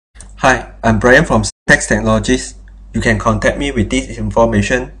Hi, I'm Brian from Tax Technologies. You can contact me with this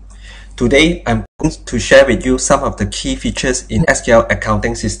information. Today, I'm going to share with you some of the key features in SQL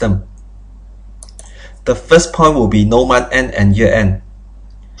Accounting System. The first point will be no month-end and year-end.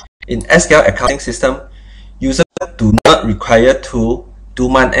 In SQL Accounting System, users do not require to do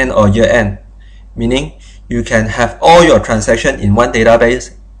month-end or year-end, meaning you can have all your transactions in one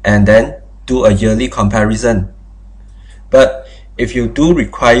database and then do a yearly comparison. But if you do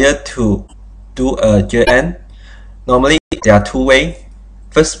require to do a year-end, normally there are two ways.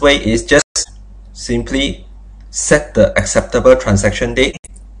 First way is just simply set the acceptable transaction date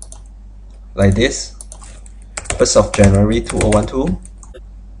like this, 1st of January 2012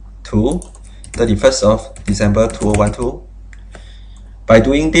 to 31st of December 2012. By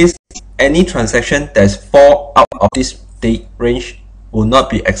doing this, any transaction that falls out of this date range will not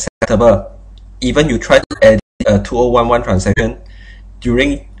be acceptable. Even you try to add a 2011 transaction,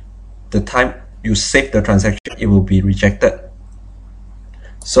 during the time you save the transaction, it will be rejected.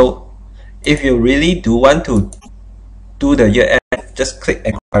 So if you really do want to do the year end, just click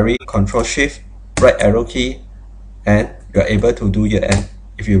Inquiry, Control Shift, right arrow key, and you are able to do year end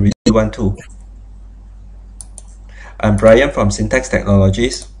if you really want to. I'm Brian from Syntax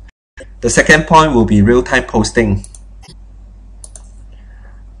Technologies. The second point will be real-time posting.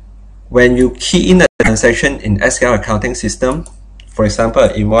 When you key in the transaction in SQL Accounting System, for example,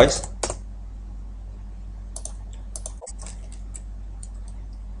 invoice,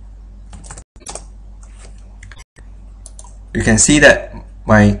 you can see that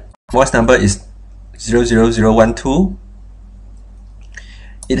my invoice number is 00012.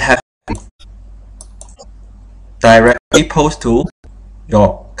 It has directly post to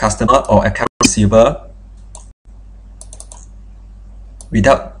your customer or account receiver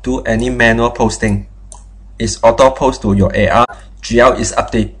without do any manual posting. It's auto post to your AR. GL is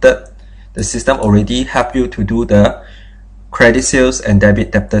updated. The system already help you to do the credit sales and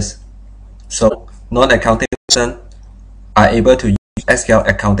debit debtors. So non-accounting person are able to use SQL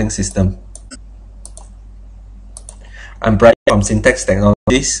Accounting System. I'm Brian from Syntax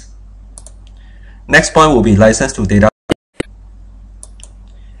Technologies. Next point will be license to data.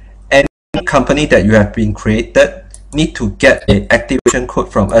 Any company that you have been created need to get an activation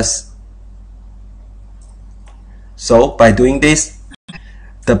code from us. So by doing this,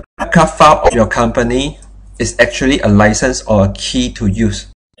 the backup file of your company is actually a license or a key to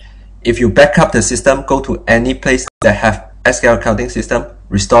use. If you backup the system, go to any place that have SQL Accounting System,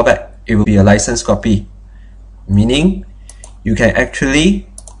 restore back, it will be a license copy. Meaning, you can actually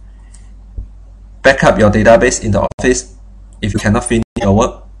backup your database in the office. If you cannot finish your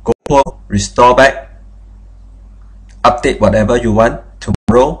work, go for restore back, update whatever you want,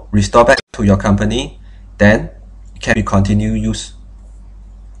 tomorrow restore back to your company, then it can be continue use.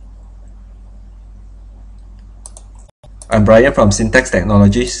 I'm Brian from Syntax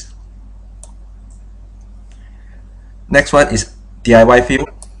Technologies. Next one is D.I.Y field.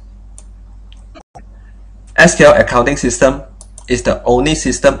 SQL Accounting System is the only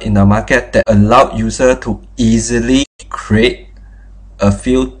system in the market that allows users to easily create a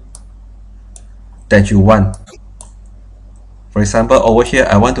field that you want. For example, over here,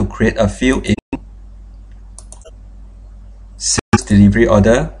 I want to create a field in sales delivery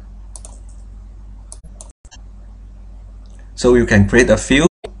order. So you can create a field.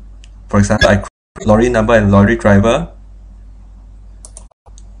 For example, I create lorry number and lorry driver.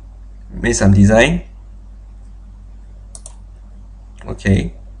 Make some design.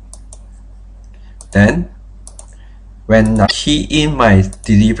 Okay. Then, when I key in my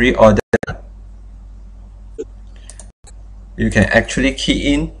delivery order, you can actually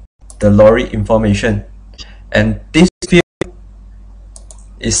key in the lorry information. And this field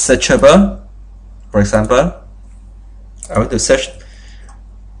is searchable. For example, I want to search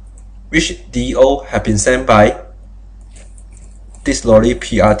which DO have been sent by this lorry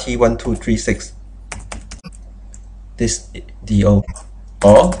PRT 1236. This DO,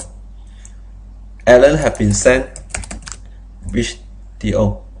 or Alan have been sent which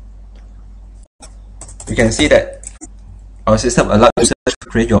DO. You can see that our system allows users to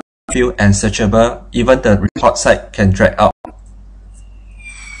create your field and searchable. Even the report site can drag out.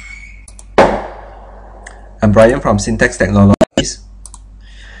 I'm Brian from Syntax Technologies.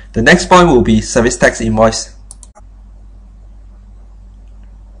 The next point will be service tax invoice.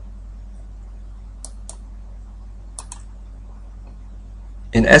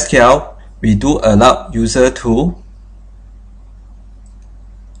 In SQL, we do allow user to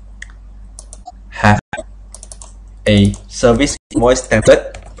have a service invoice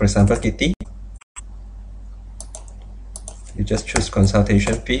template, for example, Kitty. You just choose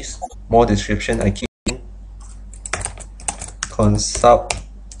consultation fees. More description, I keep in consultation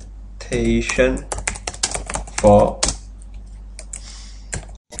for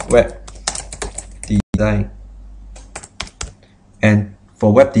web design. And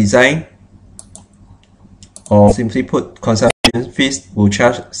for web design, or simply put, consultation fees will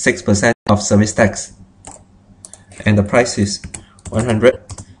charge 6% of service tax, and the price is 100.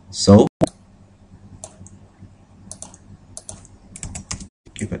 So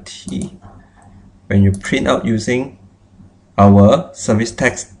give a T. When you print out using our service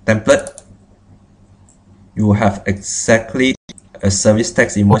tax template, you will have exactly a service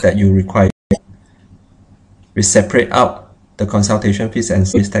tax invoice that you require. We separate out the consultation fees and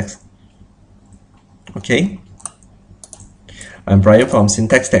service tax. Okay, I'm Brian from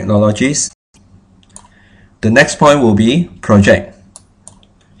Syntax Technologies. The next point will be project.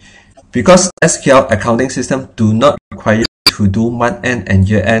 Because SQL accounting system do not require you to do month-end and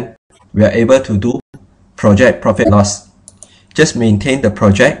year-end, we are able to do project profit loss. Just maintain the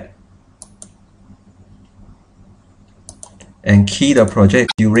project and key the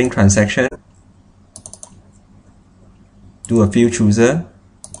project during transaction. Do a field chooser.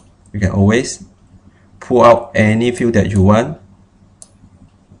 You can always pull out any field that you want.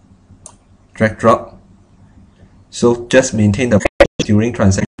 Drag drop. So just maintain the project during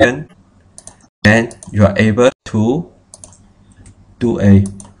transaction, and you are able to do a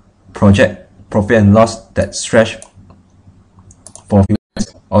project profit and loss that stretch for few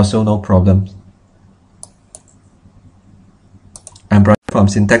years. Also no problem. I'm Brian from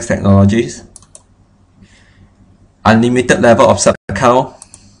Syntax Technologies. Unlimited level of sub-account.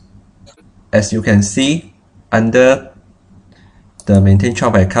 As you can see, under the maintain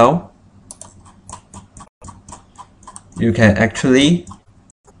shop account, you can actually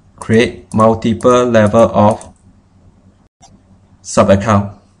create multiple level of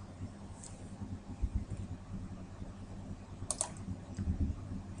sub-account.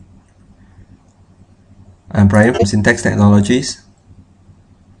 I'm Brian from Syntax Technologies.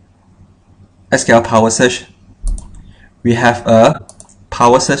 SQL Power Search. We have a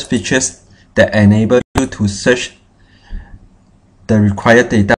Power Search features that enable you to search the required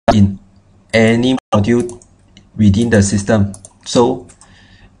data in any module within the system. So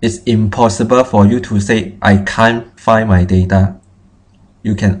it's impossible for you to say, I can't find my data.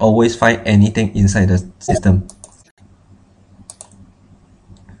 You can always find anything inside the system.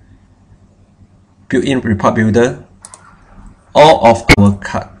 Built-in report builder. All of our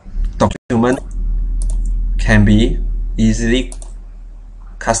documents can be easily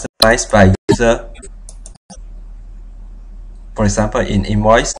customized by user. For example, in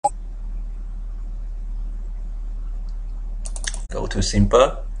invoice, go to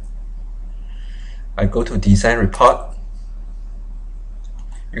simple. I go to design report.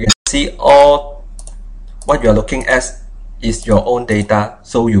 You can see all what you are looking at is your own data,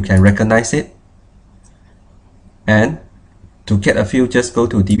 so you can recognize it. And to get a field, just go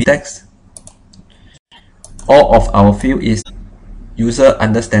to DB text. All of our field is user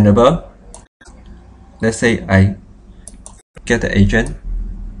understandable. Let's say I get the agent,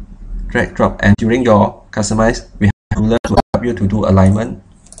 drag drop, and during your customize, we have ruler to help you to do alignment.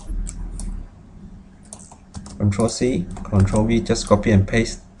 Control C, Control V, just copy and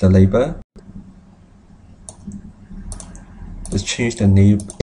paste the label. Just change the name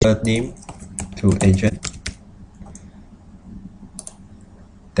to agent.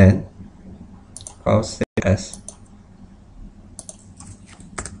 Then I'll save as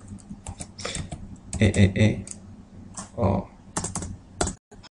AAA or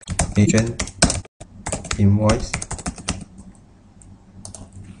agent invoice.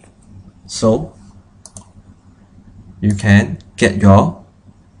 So you can get your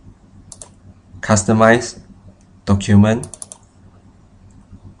customized document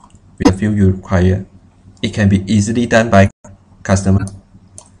with the field you require. It can be easily done by customer.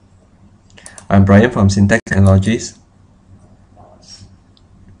 I'm Brian from Syntax Technologies.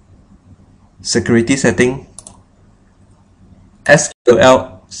 Security setting.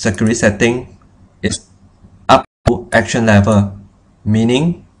 SQL security setting is up to action level,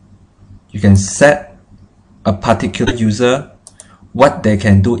 meaning you can set a particular user what they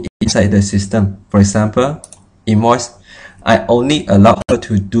can do inside the system. For example, invoice, I only allow her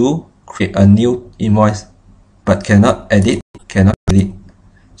to create a new invoice, but cannot edit, cannot delete.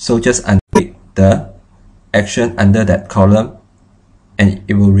 So just unclick the action under that column and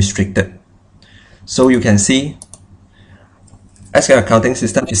it will restrict it. So you can see SQL Accounting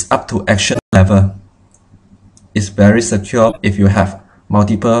System is up to action level. It's very secure if you have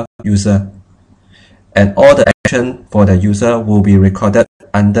multiple users, and all the action for the user will be recorded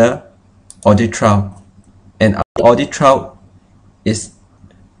under audit trail, and our audit trail is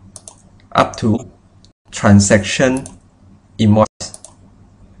up to transaction invoice,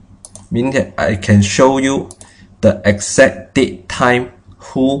 meaning that I can show you the exact date, time,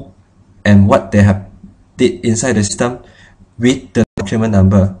 who and what they have did inside the system with the document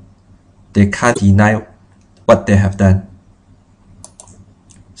number. They can't deny what they have done.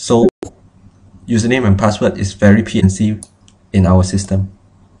 So username and password is very P&C in our system.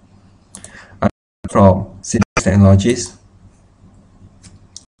 I'm from Syntax Technologies.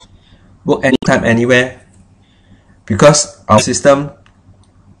 Work anytime, anywhere. Because our system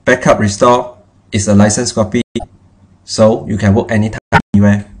backup restore is a license copy, so you can work anytime,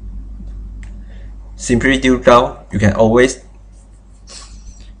 anywhere. Simply drill down. You can always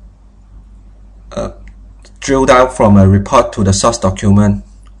drill down from a report to the source document,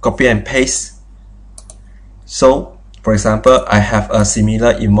 copy and paste. So, for example, I have a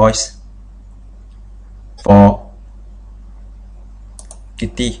similar invoice for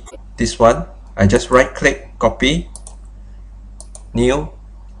Kitty. This one, I just right click, copy, new,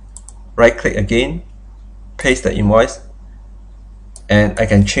 right click again, paste the invoice, and I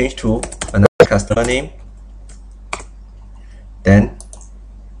can change to another customer name. Then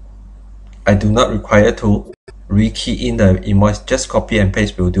I do not require to rekey in the invoice, just copy and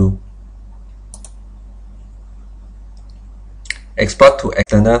paste will do. Export to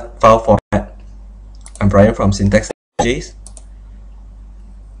external file format. I'm Brian from Syntax Technologies.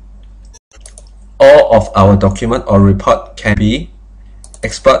 All of our document or report can be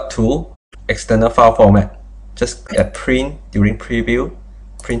export to external file format. Just at print during preview,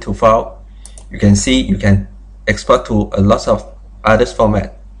 print to file. You can see you can export to a lot of others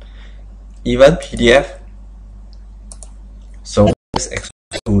format, even PDF. So let's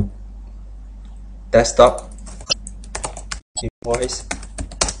export to desktop, invoice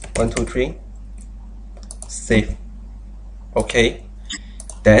 123, save. Okay,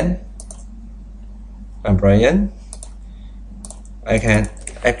 then I'm Brian. I can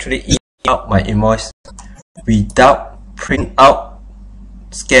actually email out my invoice without print out,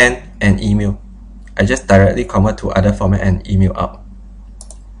 scan and email. I just directly convert to other format and email out.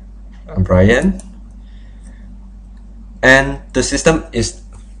 I'm Brian. And the system is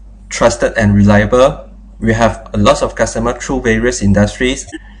trusted and reliable. We have a lot of customers through various industries,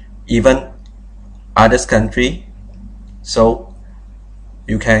 even others country. So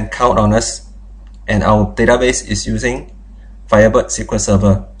you can count on us. And our database is using Firebird SQL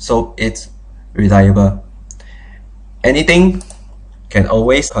Server, so it's reliable. Anything, can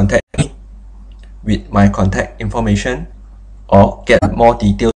always contact me with my contact information or get more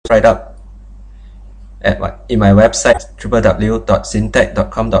details right up in my website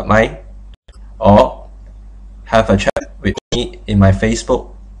www.syntax.com.my, or have a chat with me in my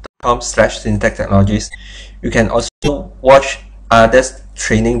facebook.com/Syntax Technologies. You can also watch others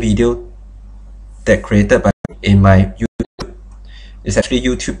training video that created by in my YouTube. It's actually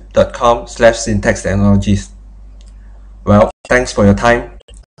youtube.com/Syntax Technologies. Well, thanks for your time.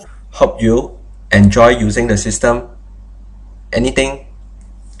 Hope you enjoy using the system. Anything,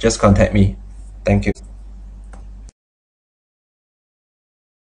 just contact me. Thank you.